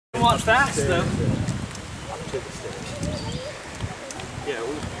can watch fast though. Yeah,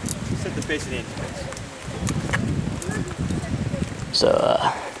 we'll set the pace at 8 minutes. So,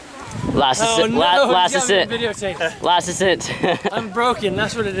 last ascent. I'm broken,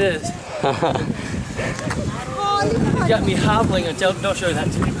 that's what it is. You got me hobbling until, don't show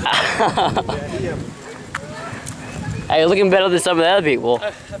that to me. Hey, you're looking better than some of the other people.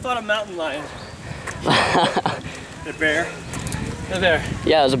 I thought a mountain lion. The bear? The bear.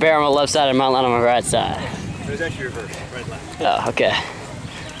 Yeah, there's a bear on my left side and a mountain lion on my right side. It was actually reversed, right left. Oh, okay.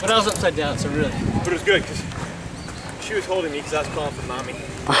 But I was upside down, so really. But it was good, because she was holding me because I was calling for mommy.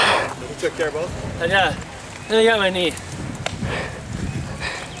 You took care of both? Yeah. Then I got my knee.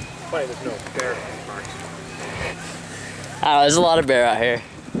 Funny, there's no bear marks. I don't know, there's a lot of bear out here.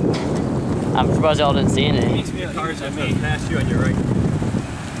 I'm surprised y'all didn't see any. Needs to be a cars on me. Past you on your right.